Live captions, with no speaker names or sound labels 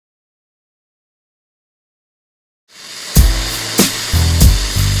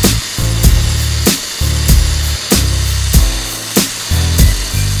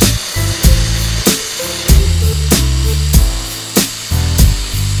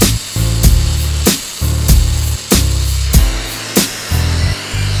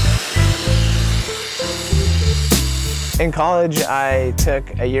In college, I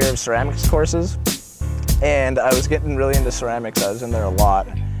took a year of ceramics courses, and I was getting really into ceramics. I was in there a lot.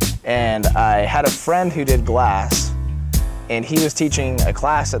 And I had a friend who did glass, and he was teaching a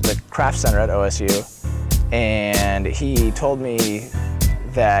class at the craft center at OSU, and he told me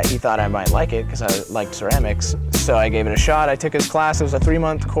that he thought I might like it because I liked ceramics. So I gave it a shot. I took his class. It was a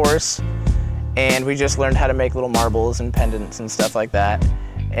 3-month course, and we just learned how to make little marbles and pendants and stuff like that.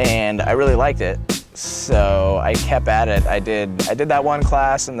 And I really liked it. So I kept at it. I did that one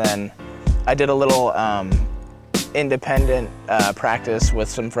class, and then I did a little independent practice with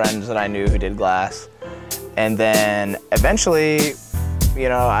some friends that I knew who did glass. And then eventually, you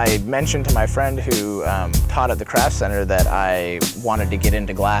know, I mentioned to my friend who taught at the craft center that I wanted to get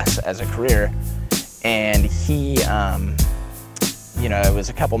into glass as a career. And he, you know, it was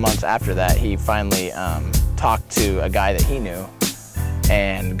a couple months after that, he finally talked to a guy that he knew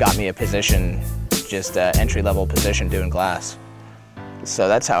and got me a position, just an entry-level position doing glass. So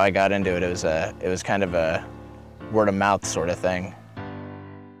that's how I got into it. It was kind of a word-of-mouth sort of thing.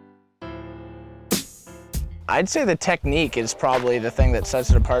 I'd say the technique is probably the thing that sets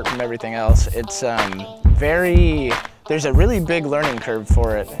it apart from everything else. It's there's a really big learning curve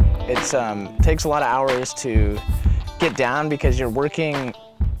for it. It takes a lot of hours to get down because you're working,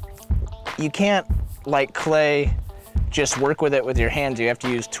 you can't, like clay, just work with it with your hands. You have to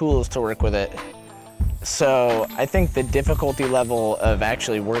use tools to work with it. So I think the difficulty level of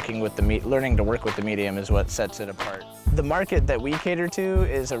actually working with learning to work with the medium is what sets it apart. The market that we cater to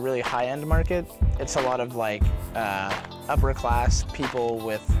is a really high-end market. It's a lot of like upper class people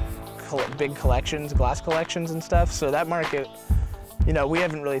with big collections, glass collections and stuff. So that market, you know, we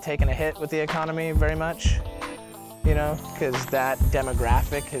haven't really taken a hit with the economy very much, you know, because that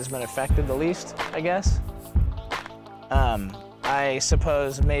demographic has been affected the least, I guess. I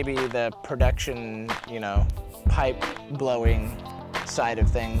suppose maybe the production, you know, pipe blowing side of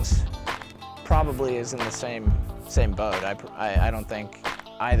things probably is in the same boat. I don't think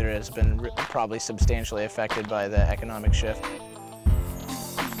either has been probably substantially affected by the economic shift.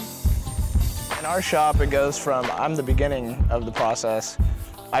 In our shop, it goes from, I'm the beginning of the process.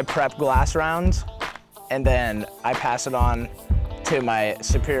 I prep glass rounds, and then I pass it on to my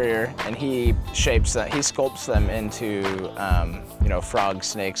superior, and he shapes them, he sculpts them into, you know, frogs,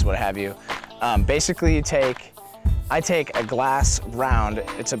 snakes, what have you. Basically, I take a glass round.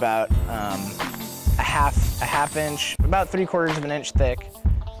 It's about a half inch, about 3/4 of an inch thick.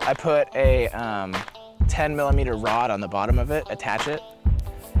 I put a 10mm rod on the bottom of it, attach it,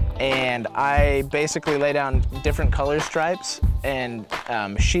 and I basically lay down different color stripes and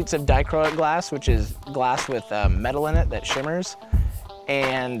sheets of dichroic glass, which is glass with metal in it that shimmers.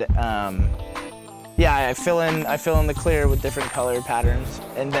 And yeah, I fill in the clear with different color patterns,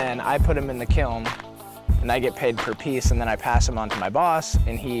 and then I put them in the kiln, and I get paid per piece, and then I pass them on to my boss,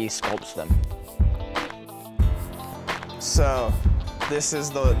 and he sculpts them. So this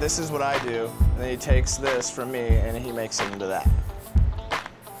is what I do, and then he takes this from me and he makes it into that.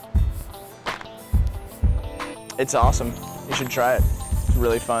 It's awesome. You should try it. It's a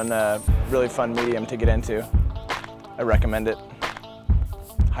really fun medium to get into. I recommend it.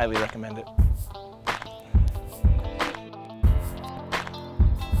 Highly recommend it.